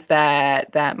chance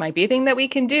that might be a thing that we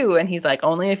can do? And he's like,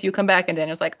 only if you come back. And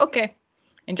Daniel's like, okay.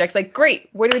 And Jack's like, great,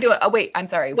 what are we doing? Oh, wait, I'm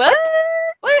sorry. What?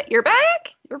 You're back?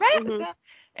 You're back?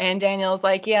 And Daniel's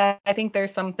like, yeah, I think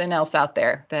there's something else out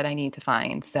there that I need to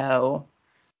find. So,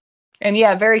 and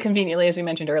yeah, very conveniently, as we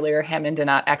mentioned earlier, Hammond did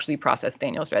not actually process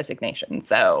Daniel's resignation.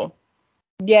 So,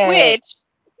 yay. Which,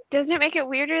 doesn't it make it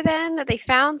weirder then that they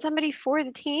found somebody for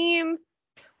the team?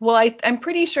 Well, I'm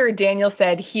pretty sure Daniel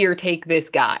said, here, take this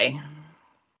guy.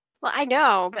 Well, I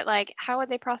know, but like, how would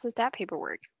they process that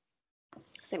paperwork?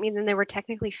 Does it mean then there were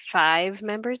technically 5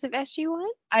 members of SG1?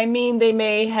 I mean, they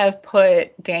may have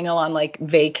put Daniel on like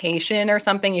vacation or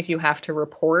something if you have to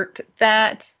report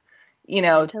that,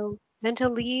 Mental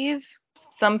leave?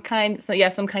 some kind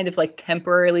of like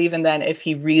temporary leave, and then if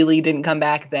he really didn't come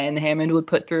back, then Hammond would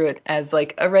put through it as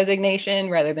like a resignation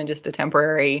rather than just a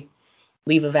temporary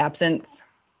leave of absence.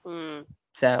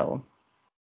 So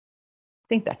I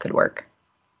think that could work.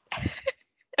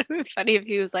 It would be funny if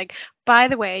he was like, by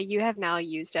the way, you have now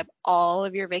used up all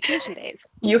of your vacation days.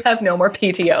 You have no more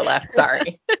PTO left.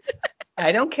 Sorry.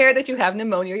 I don't care that you have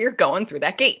pneumonia. You're going through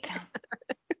that gate.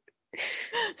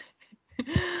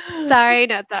 Sorry,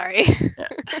 not sorry.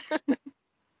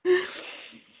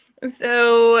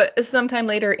 So sometime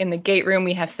later in the gate room,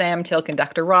 we have Sam, Tilk, and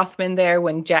Dr. Rothman there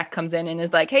when Jack comes in and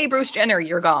is like, hey, Bruce Jenner,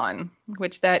 you're gone.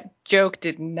 Which that joke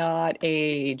did not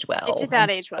age well. It did not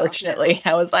age well. Unfortunately,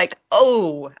 no. I was like,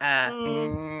 oh,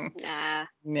 nah.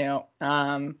 No.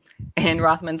 And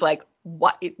Rothman's like,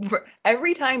 what?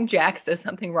 Every time Jack says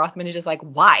something, Rothman is just like,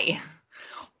 why?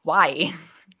 Why?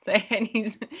 And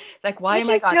he's like, why Which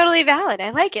am I is gone? totally valid.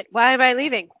 I like it. Why am I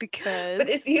leaving? Because. But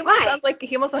he almost sounds like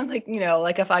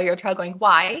like a 5-year-old child going,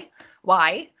 why,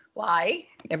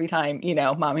 every time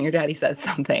mom and your daddy says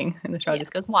something, and the child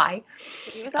just goes, why?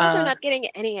 He was also not getting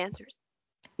any answers.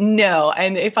 No,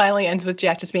 and it finally ends with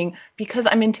Jack just being, because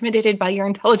I'm intimidated by your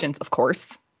intelligence, of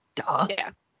course. Duh. Yeah.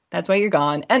 That's why you're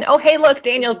gone. And oh, hey, look,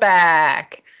 Daniel's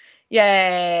back.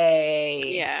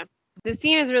 Yay. Yeah. The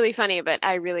scene is really funny, but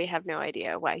I really have no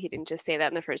idea why he didn't just say that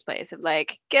in the first place. Of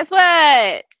like, guess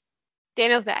what?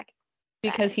 Daniel's back.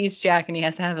 Because he's Jack and he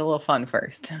has to have a little fun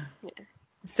first. Yeah.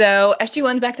 So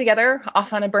SG1's back together,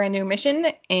 off on a brand new mission,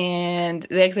 and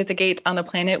they exit the gate on a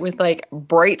planet with like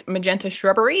bright magenta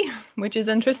shrubbery, which is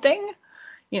interesting.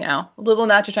 A little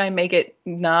nod to try and make it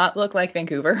not look like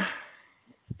Vancouver.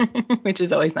 Which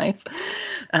is always nice.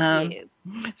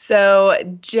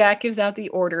 So Jack gives out the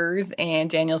orders, and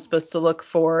Daniel's supposed to look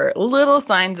for little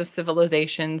signs of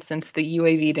civilization since the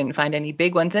UAV didn't find any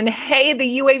big ones. And hey,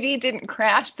 the UAV didn't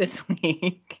crash this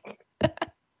week.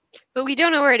 But we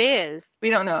don't know where it is. We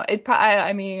don't know.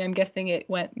 I'm guessing it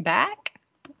went back.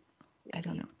 I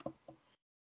don't know.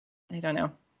 Yeah.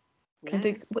 How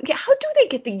do they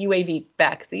get the UAV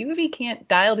back? The UAV can't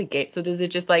dial the gate, so does it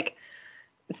just like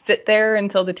sit there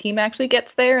until the team actually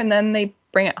gets there and then they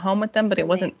bring it home with them? But it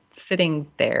wasn't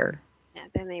sitting there. Yeah,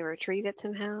 then they retrieve it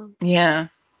somehow. Yeah.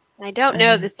 I don't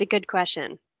know. This is a good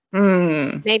question.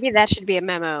 Maybe that should be a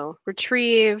memo.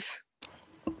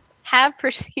 Have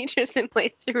procedures in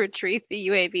place to retrieve the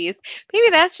UAVs. Maybe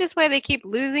that's just why they keep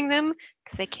losing them,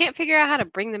 because they can't figure out how to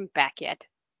bring them back yet.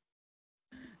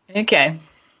 Okay.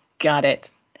 Got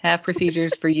it. Have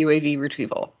procedures for UAV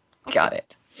retrieval. Got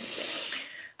it.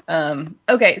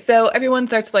 Okay, so everyone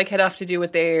starts to like head off to do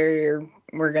what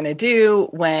we're gonna do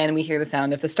when we hear the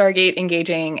sound of the Stargate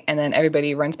engaging, and then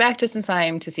everybody runs back just in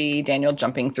time to see Daniel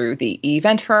jumping through the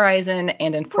event horizon.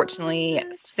 And unfortunately,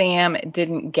 Sam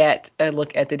didn't get a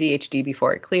look at the DHD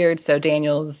before it cleared, so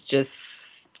Daniel's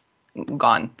just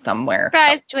gone somewhere.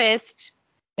 Surprise twist.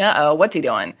 Uh-oh, what's he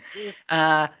doing?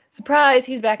 Surprise,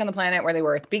 he's back on the planet where they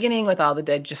were at the beginning with all the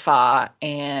dead Jaffa,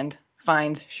 and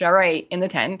finds Sharai in the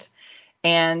tent.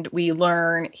 And we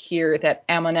learn here that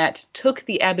Amonette took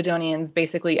the Abydonians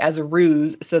basically as a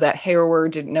ruse so that Harrower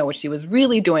didn't know what she was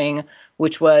really doing,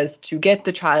 which was to get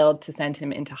the child to send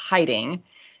him into hiding.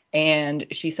 And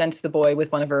she sent the boy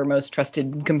with one of her most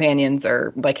trusted companions,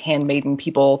 or like handmaiden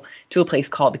people, to a place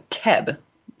called Keb,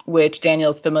 which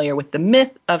Daniel's familiar with the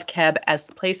myth of Keb as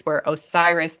the place where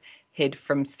Osiris hid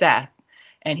from Seth.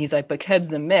 And he's like, but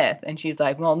Keb's a myth. And she's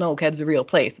like, well, no, Keb's a real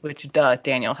place, which, duh,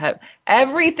 Daniel.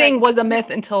 Everything was a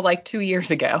myth until like 2 years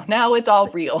ago. Now it's all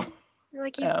real.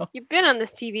 Like, you've been on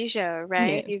this TV show,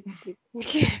 right? Yes.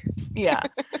 Yeah.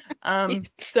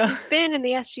 You've been in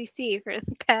the SGC for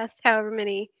the past however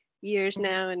many years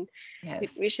now, and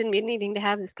we shouldn't be needing to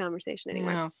have this conversation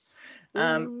anymore.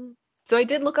 No. So I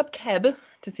did look up Keb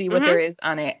to see what there is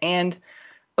on it. And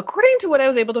according to what I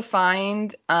was able to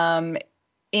find,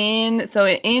 in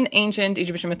ancient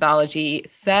Egyptian mythology,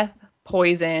 Seth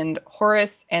poisoned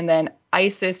Horus, and then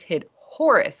Isis hid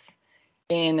Horus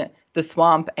in the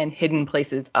swamp and hidden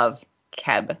places of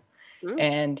Keb.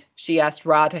 And she asked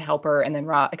Ra to help her, and then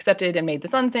Ra accepted and made the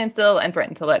sun stand still and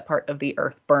threatened to let part of the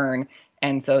earth burn.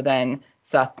 And so then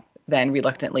Seth then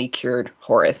reluctantly cured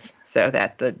Horus so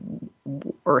that the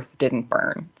earth didn't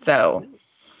burn. So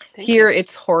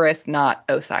it's Horus, not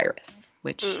Osiris,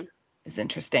 which is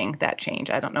interesting, that change.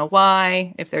 I don't know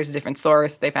why, if there's a different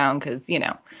source they found, because,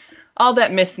 all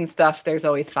that myths and stuff, there's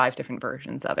always 5 different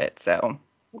versions of it. So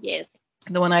yes,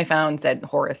 the one I found said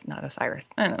Horus, not Osiris.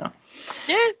 I don't know.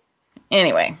 Yes.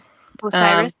 Anyway.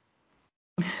 Osiris?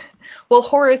 Well,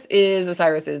 Horus is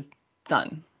Osiris's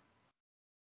son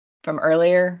from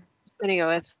earlier. I'm going to go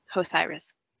with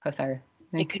Osiris. Osiris.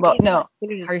 It could Well, be no,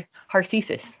 community.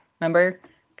 Harcesis. Remember?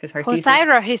 Because Harcesis.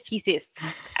 Hosira.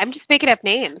 I'm just making up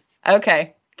names.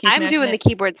 Okay. Keep I'm doing it. the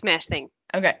keyboard smash thing.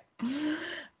 Okay.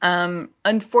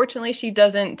 Unfortunately, she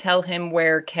doesn't tell him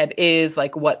where Keb is,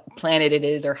 like what planet it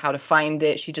is or how to find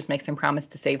it. She just makes him promise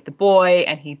to save the boy,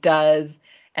 and he does.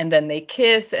 And then they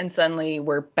kiss, and suddenly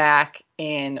we're back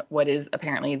in what is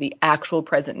apparently the actual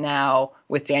present now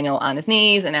with Daniel on his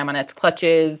knees and Amonette's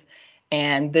clutches.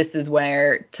 And this is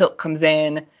where Tilt comes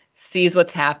in, sees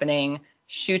what's happening,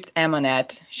 shoots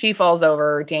Amonette. She falls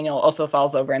over. Daniel also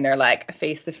falls over, and they're like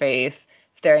face to face,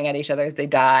 staring at each other as they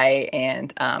die.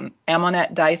 And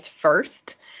Amonette dies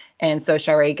first. And so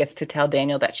Sharae gets to tell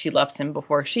Daniel that she loves him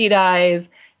before she dies.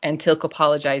 And Tilk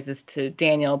apologizes to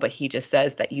Daniel, but he just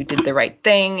says that you did the right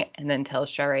thing, and then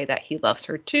tells Sharae that he loves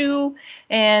her too.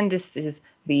 And this is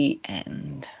the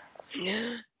end.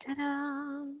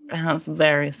 Ta-da! That was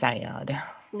very sad.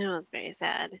 No, it's very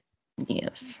sad.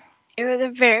 Yes. It was a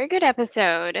very good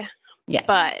episode. Yes.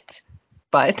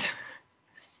 But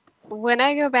when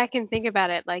I go back and think about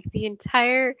it, like the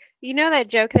entire, that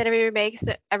joke that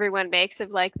everyone makes of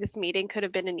like this meeting could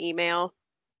have been an email.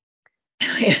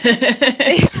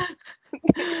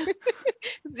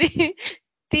 the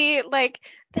like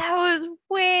that was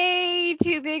way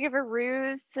too big of a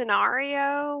ruse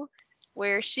scenario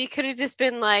where she could have just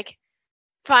been like,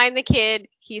 find the kid,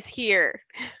 he's here.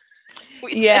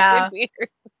 We sent him here.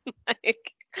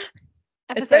 Like,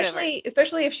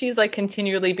 especially if she's like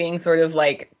continually being sort of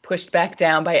like pushed back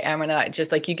down by Amonette,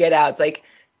 just like you get out. It's like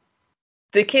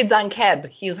the kid's on Keb,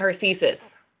 he's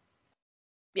Harcesis.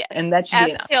 Yes. And that should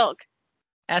be enough.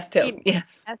 Ask Tilk.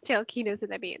 Yes. Ask Tilk, he knows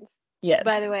what that means. Yes.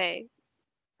 By the way.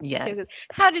 Yes.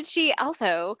 How did she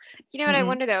also, what I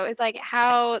wonder though is like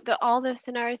how all the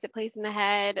scenarios that plays in the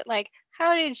head, like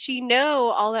how did she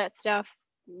know all that stuff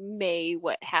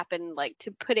what happened, like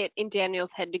to put it in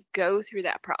Daniel's head to go through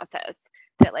that process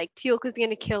that like Teal'c was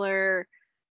gonna kill her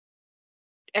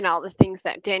and all the things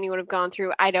that Daniel would have gone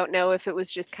through. I don't know if it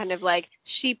was just kind of like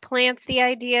she plants the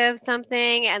idea of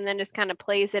something and then just kind of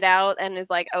plays it out and is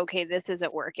like, okay, this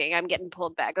isn't working. I'm getting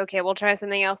pulled back. Okay, we'll try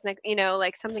something else next,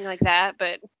 like something like that.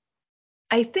 But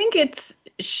I think it's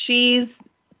she's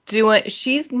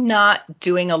not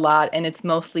doing a lot, and it's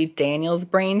mostly Daniel's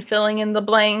brain filling in the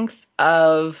blanks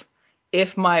of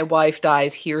if my wife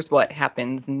dies, here's what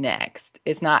happens next.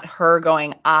 It's not her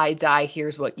going, I die,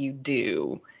 here's what you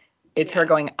do. It's her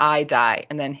going, I die,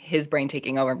 and then his brain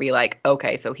taking over and be like,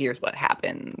 okay, so here's what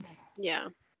happens. Yeah.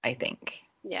 I think.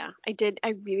 Yeah, I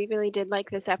really, really did like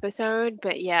this episode,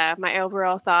 but yeah, my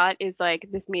overall thought is like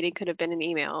this meeting could have been an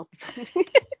email.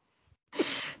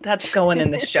 That's going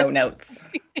in the show notes.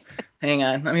 Hang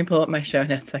on, let me pull up my show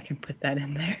notes so I can put that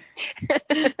in there.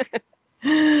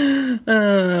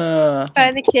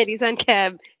 Find the kid, he's on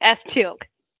Keb. Ask Teal'c.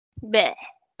 Bleh.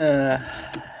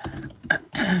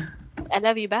 I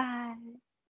love you, bye.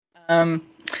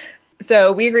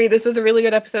 So we agree this was a really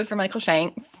good episode for Michael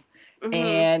Shanks. Mm-hmm.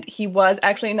 And he was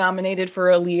actually nominated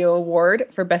for a Leo Award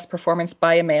for Best Performance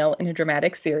by a Male in a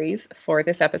Dramatic Series for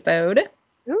this episode.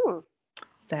 Ooh.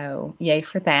 So yay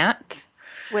for that.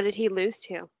 What did he lose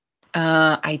to?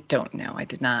 I don't know. I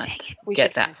did not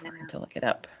get that far to look it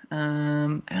up.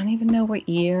 I don't even know what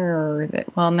year.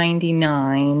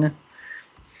 99.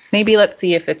 Maybe let's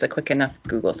see if it's a quick enough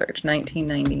Google search.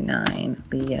 1999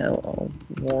 Leo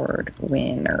Award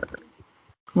winner.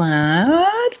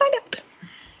 Let's find out.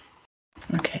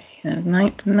 Okay,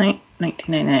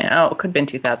 1999. Oh, it could have been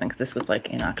 2000 because this was like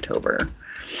in October.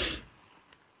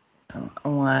 So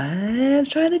let's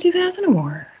try the 2000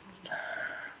 awards.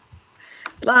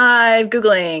 Live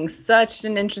Googling. Such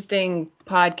an interesting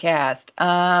podcast.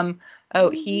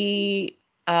 He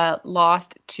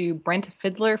lost to Brent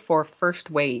Fiddler for First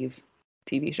Wave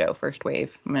TV show. First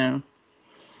Wave.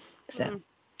 So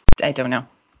I don't know,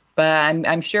 but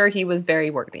I'm sure he was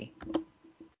very worthy.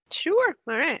 Sure.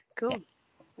 All right. Cool. Yeah.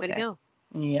 Way to go.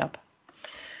 Yep.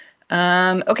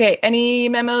 Okay. Any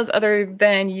memos other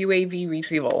than UAV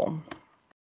retrieval?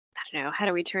 I don't know. How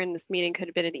do we turn this meeting could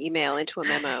have been an email into a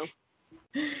memo?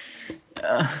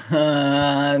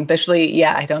 Especially,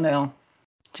 yeah, I don't know.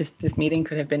 Just this meeting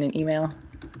could have been an email.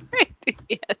 Right.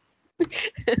 Yes.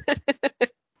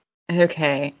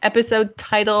 Okay. Episode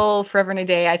title, Forever and a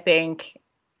Day, I think.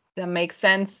 That makes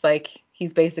sense. Like,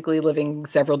 he's basically living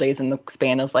several days in the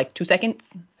span of like 2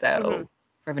 seconds. So,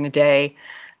 Forever and a Day.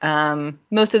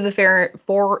 Most of the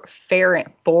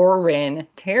foreign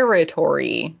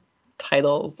territory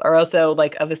titles are also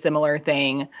like of a similar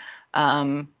thing.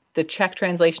 The Czech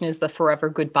translation is the Forever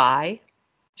Goodbye,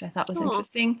 which I thought was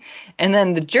interesting. And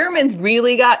then the Germans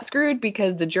really got screwed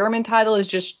because the German title is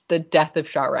just The Death of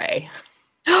Sharae.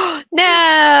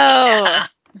 No.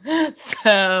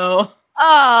 So.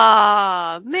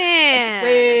 Oh man.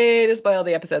 Way to spoil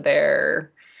the episode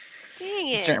there. Dang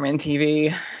it. German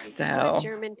TV. So.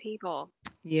 German people.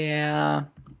 Yeah.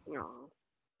 Oh.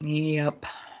 Yep.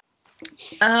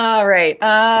 All right.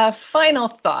 Final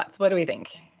thoughts. What do we think?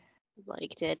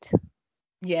 Liked it.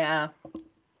 Yeah.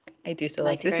 I do still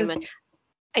like it this. Very much.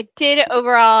 I did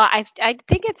overall. I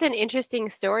think it's an interesting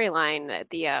storyline that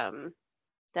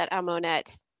that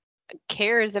Amonette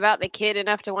cares about the kid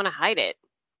enough to want to hide it.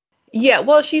 Yeah,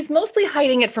 well, she's mostly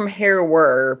hiding it from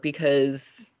Herr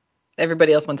because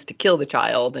everybody else wants to kill the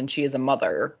child, and she is a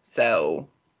mother, so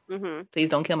please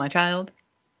don't kill my child.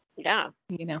 Yeah.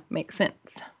 Makes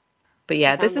sense. But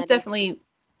yeah, this is definitely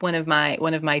one of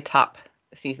my top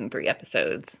season 3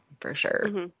 episodes for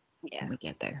sure. Yeah. When we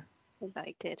get there. I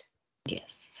liked it.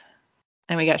 Yes.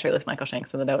 And we got shirtless Michael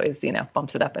Shanks, so that always,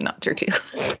 bumps it up a notch or two.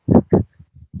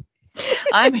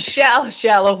 I'm a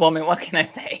shallow woman. What can I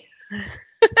say?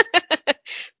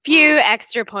 Few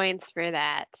extra points for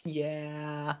that.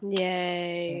 Yeah.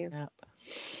 Yay. Yeah.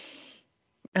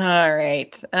 All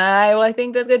right. Well, I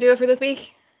think that's going to do it for this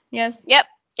week. Yes? Yep.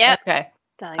 Okay.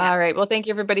 All right. Well, thank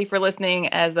you, everybody, for listening.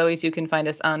 As always, you can find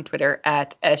us on Twitter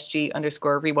at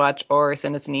SG_rewatch or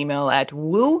send us an email at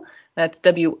woo. That's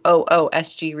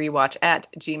WOOSG rewatch at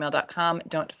gmail.com.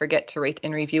 Don't forget to rate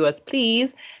and review us,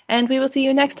 please. And we will see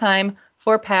you next time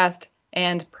for Past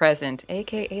and Present,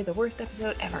 a.k.a. the worst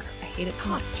episode ever. I hate it so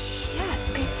much. Yeah, it's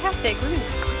fantastic.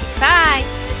 Bye.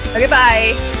 Okay,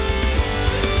 bye.